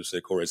through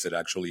music, or is it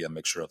actually a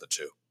mixture of the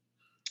two?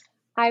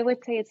 I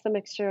would say it's the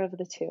mixture of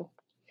the two.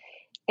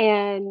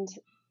 And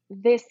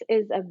this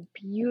is a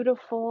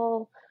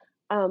beautiful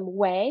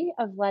way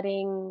of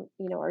letting,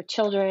 our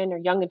children or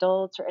young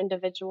adults or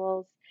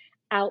individuals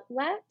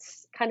outlet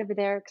kind of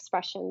their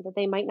expression that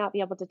they might not be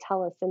able to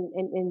tell us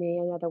in any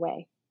other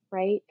way,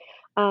 right?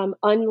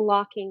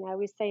 Unlocking, I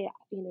always say,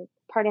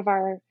 part of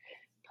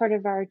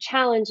our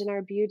challenge and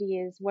our beauty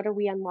is what are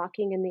we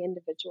unlocking in the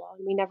individual?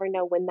 And we never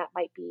know when that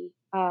might be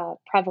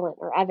prevalent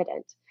or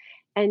evident.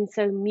 And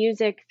so,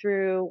 music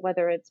through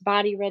whether it's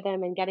body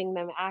rhythm and getting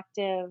them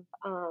active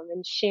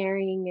and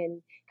sharing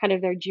and kind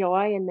of their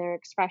joy and their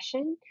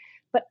expression,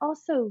 but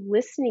also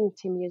listening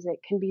to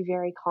music can be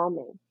very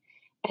calming.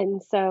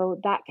 And so,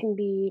 that can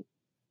be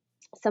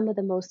some of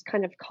the most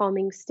kind of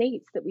calming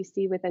states that we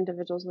see with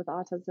individuals with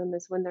autism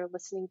is when they're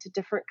listening to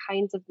different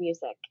kinds of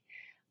music,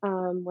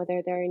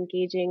 whether they're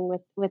engaging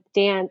with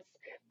dance,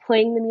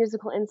 playing the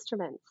musical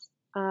instruments.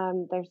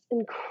 There's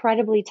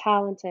incredibly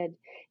talented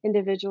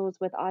individuals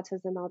with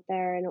autism out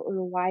there in a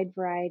wide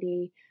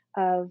variety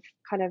of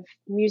kind of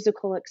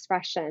musical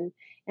expression.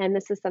 And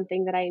this is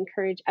something that I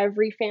encourage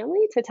every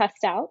family to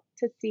test out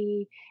to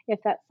see if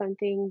that's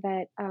something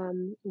that,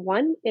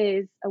 one,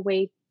 is a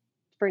way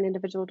for an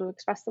individual to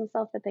express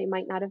themselves that they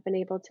might not have been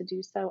able to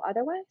do so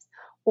otherwise,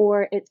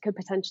 or it could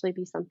potentially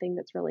be something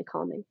that's really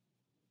calming.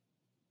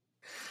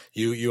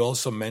 You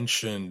also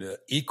mentioned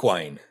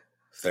equine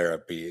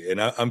therapy, and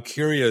I'm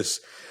curious.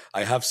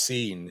 I have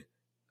seen,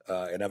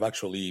 and I've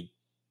actually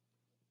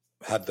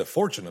had the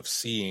fortune of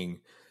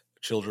seeing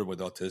children with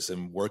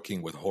autism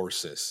working with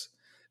horses.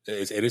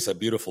 It is a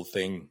beautiful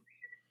thing.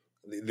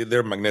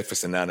 They're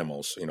magnificent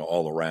animals,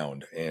 all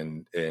around,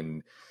 and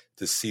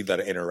to see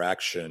that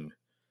interaction,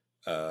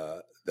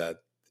 that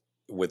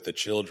with the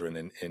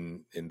children,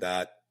 and in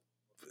that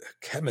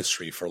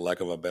chemistry, for lack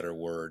of a better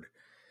word,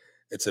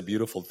 it's a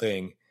beautiful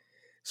thing.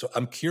 So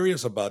I'm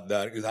curious about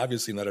that, because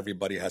obviously not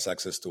everybody has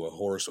access to a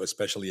horse, or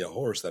especially a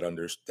horse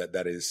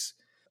that is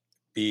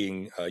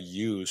being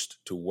used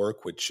to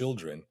work with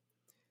children.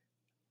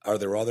 Are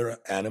there other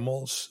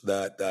animals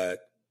that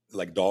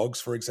like dogs,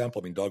 for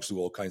example? I mean, dogs do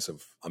all kinds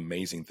of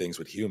amazing things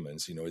with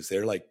humans. Is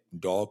there like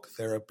dog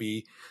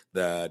therapy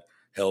that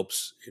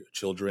helps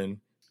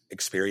children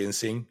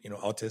experiencing,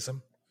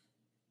 autism?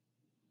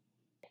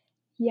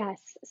 Yes.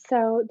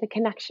 So the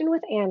connection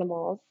with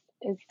animals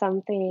is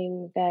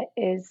something that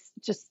is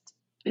just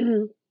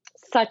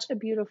such a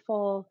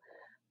beautiful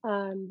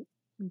um,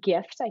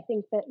 gift. I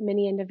think that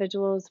many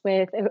individuals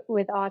with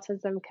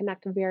autism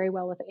connect very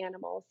well with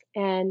animals,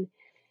 and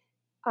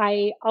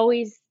I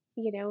always,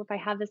 if I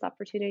have this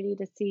opportunity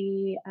to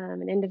see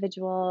an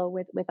individual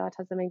with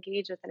autism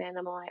engage with an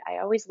animal, I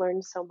always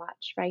learn so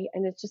much, right?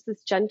 And it's just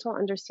this gentle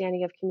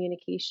understanding of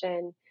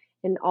communication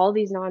in all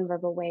these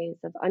nonverbal ways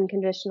of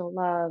unconditional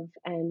love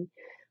and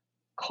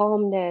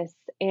calmness.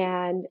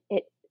 And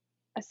it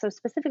so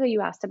specifically,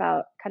 you asked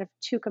about kind of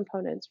two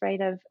components,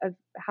 right? Of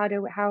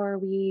how are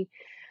we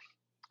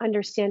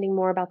understanding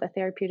more about the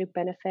therapeutic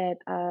benefit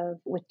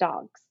of with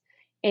dogs.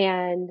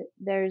 And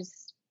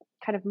there's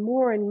kind of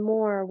more and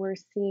more we're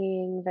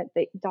seeing that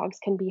the dogs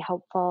can be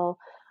helpful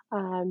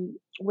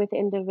with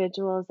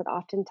individuals that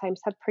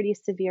oftentimes have pretty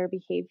severe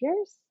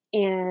behaviors.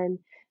 And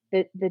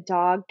the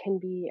dog can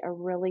be a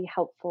really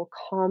helpful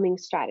calming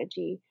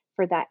strategy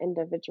for that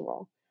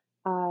individual.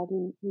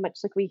 Much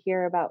like we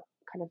hear about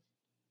kind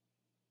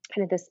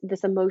of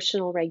this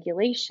emotional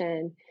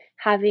regulation,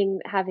 having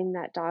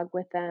that dog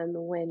with them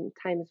when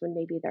times when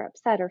maybe they're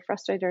upset or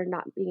frustrated or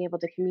not being able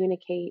to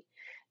communicate,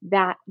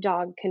 that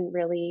dog can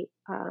really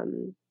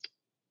kind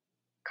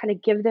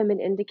of give them an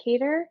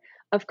indicator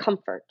of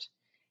comfort.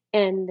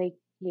 And they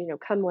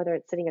come, whether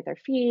it's sitting at their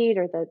feet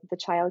or the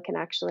child can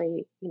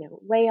actually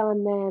lay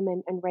on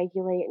them and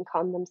regulate and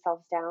calm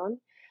themselves down.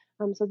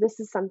 So this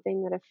is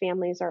something that if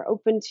families are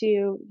open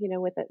to,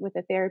 with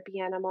a therapy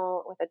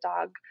animal, with a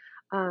dog,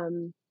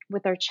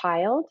 with their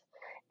child,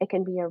 it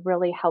can be a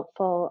really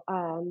helpful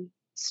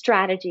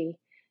strategy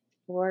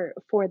for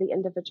the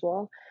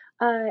individual.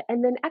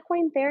 And then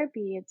equine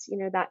therapy, it's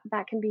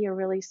that can be a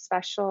really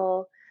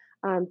special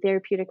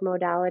therapeutic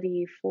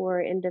modality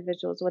for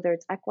individuals, whether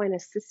it's equine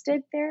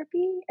assisted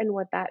therapy. And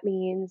what that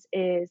means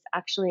is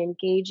actually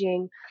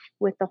engaging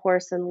with the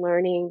horse and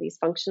learning these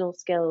functional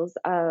skills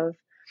of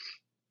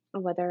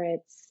whether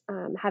it's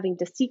having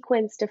to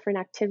sequence different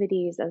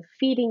activities of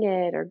feeding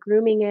it or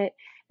grooming it.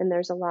 And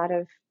there's a lot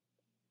of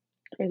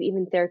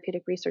even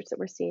therapeutic research that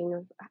we're seeing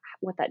of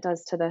what that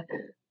does to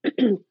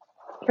the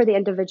for the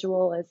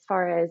individual as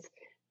far as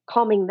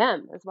calming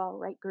them as well,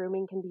 right?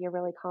 Grooming can be a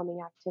really calming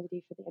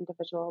activity for the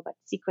individual, but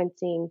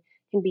sequencing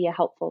can be a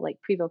helpful, like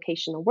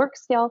pre-vocational work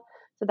skill.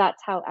 So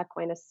that's how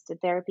equine assisted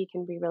therapy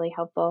can be really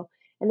helpful.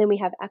 And then we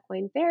have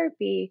equine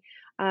therapy,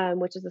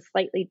 which is a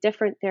slightly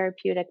different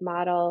therapeutic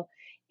model.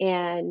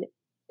 And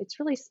it's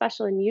really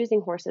special in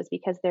using horses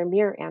because they're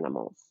mirror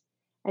animals.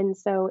 And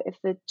so if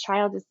the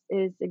child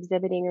is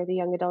exhibiting or the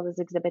young adult is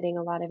exhibiting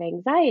a lot of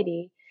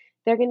anxiety,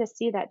 they're going to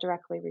see that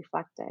directly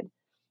reflected.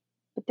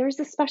 But there's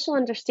a special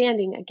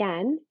understanding,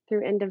 again,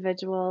 through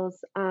individuals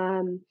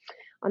on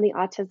the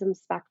autism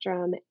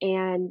spectrum.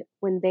 And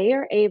when they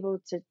are able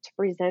to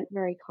present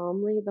very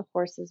calmly, the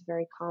horses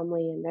very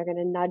calmly, and they're going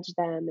to nudge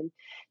them and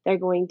they're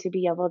going to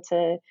be able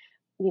to,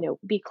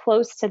 be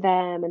close to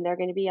them, and they're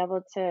going to be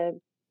able to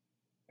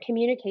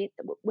communicate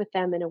with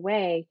them in a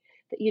way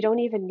that you don't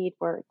even need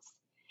words.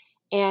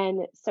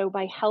 And so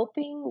by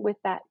helping with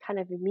that kind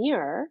of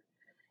mirror,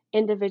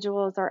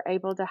 individuals are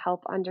able to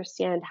help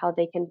understand how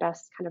they can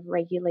best kind of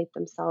regulate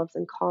themselves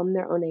and calm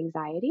their own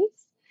anxieties.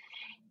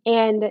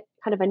 And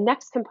kind of a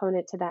next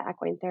component to that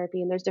equine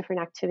therapy, and there's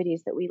different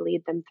activities that we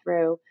lead them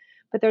through,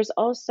 but there's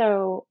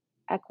also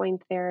equine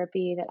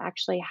therapy that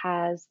actually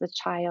has the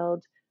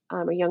child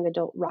or young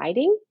adult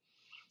riding.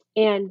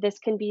 And this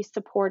can be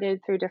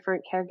supported through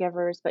different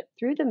caregivers, but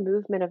through the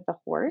movement of the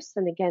horse.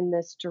 And again,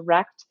 this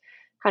direct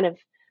kind of,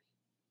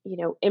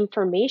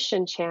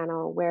 information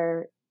channel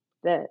where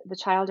the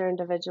child or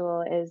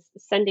individual is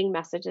sending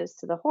messages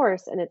to the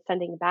horse and it's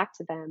sending back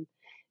to them.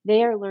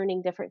 They are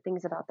learning different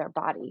things about their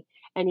body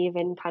and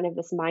even kind of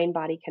this mind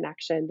body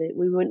connection that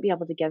we wouldn't be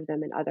able to give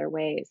them in other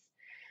ways.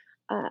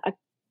 A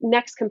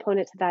next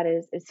component to that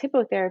is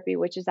hippotherapy,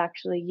 which is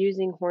actually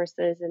using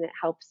horses, and it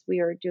helps.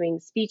 We are doing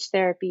speech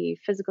therapy,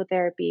 physical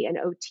therapy, and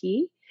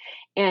OT,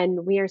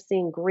 and we are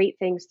seeing great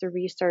things through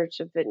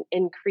research of an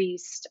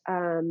increased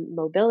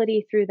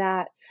mobility through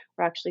that.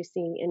 We're actually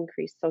seeing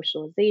increased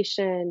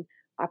socialization,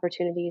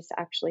 opportunities to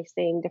actually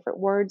saying different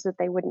words that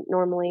they wouldn't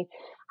normally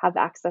have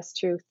access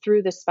to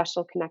through this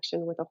special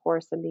connection with a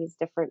horse and these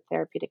different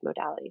therapeutic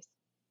modalities.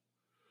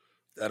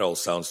 That all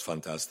sounds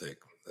fantastic.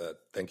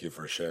 Thank you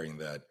for sharing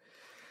that.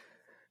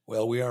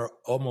 Well, we are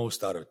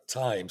almost out of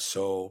time.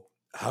 So,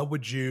 how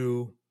would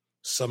you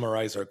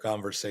summarize our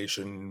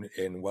conversation,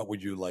 and what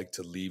would you like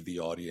to leave the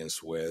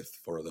audience with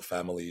for the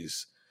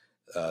families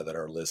that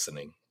are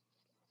listening?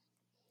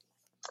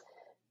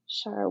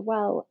 Sure.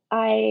 Well,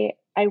 I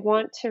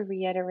want to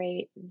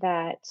reiterate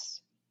that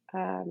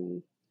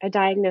a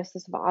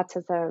diagnosis of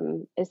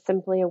autism is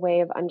simply a way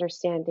of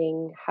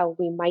understanding how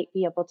we might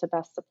be able to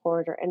best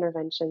support or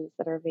interventions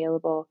that are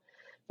available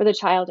for the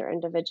child or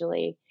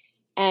individually.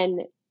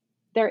 And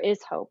there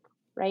is hope,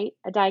 right?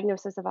 A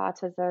diagnosis of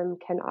autism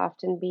can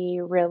often be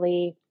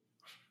really,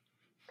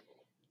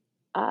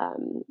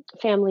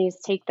 families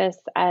take this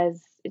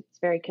as it's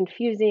very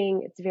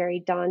confusing, it's very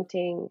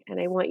daunting. And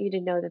I want you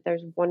to know that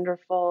there's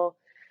wonderful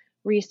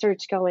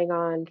research going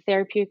on,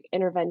 therapeutic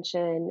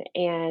intervention,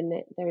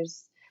 and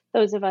there's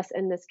those of us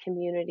in this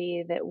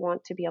community that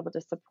want to be able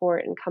to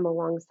support and come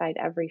alongside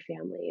every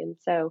family. And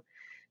so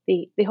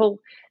the whole,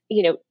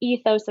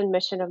 ethos and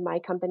mission of my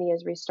company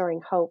is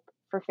restoring hope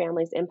for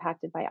families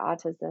impacted by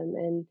autism.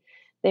 And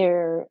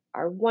there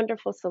are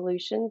wonderful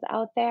solutions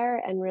out there,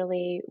 and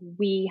really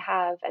we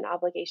have an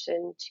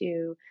obligation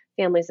to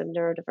families of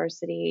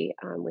neurodiversity,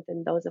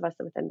 within those of us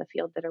within the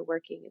field that are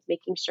working, is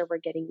making sure we're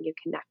getting you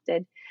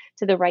connected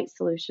to the right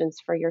solutions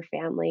for your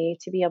family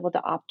to be able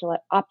to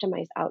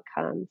optimize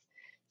outcomes.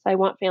 So I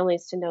want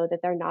families to know that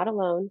they're not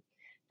alone,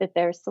 that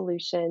there's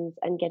solutions,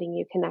 and getting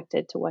you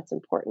connected to what's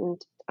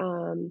important,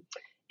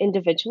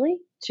 individually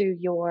to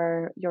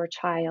your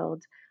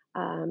child,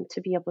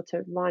 to be able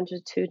to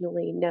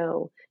longitudinally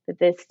know that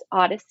this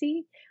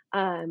odyssey,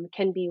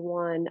 can be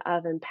one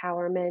of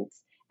empowerment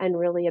and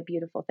really a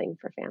beautiful thing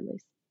for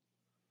families.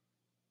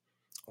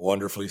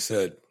 Wonderfully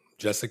said.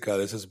 Jessica,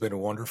 this has been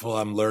wonderful.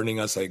 I'm learning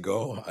as I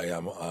go. I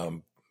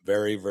am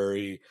very,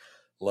 very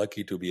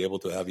lucky to be able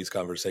to have these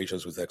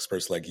conversations with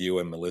experts like you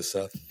and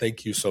Melissa.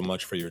 Thank you so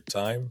much for your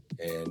time,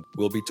 and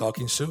we'll be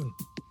talking soon.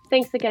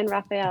 Thanks again,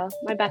 Raphael.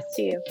 My best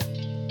to you.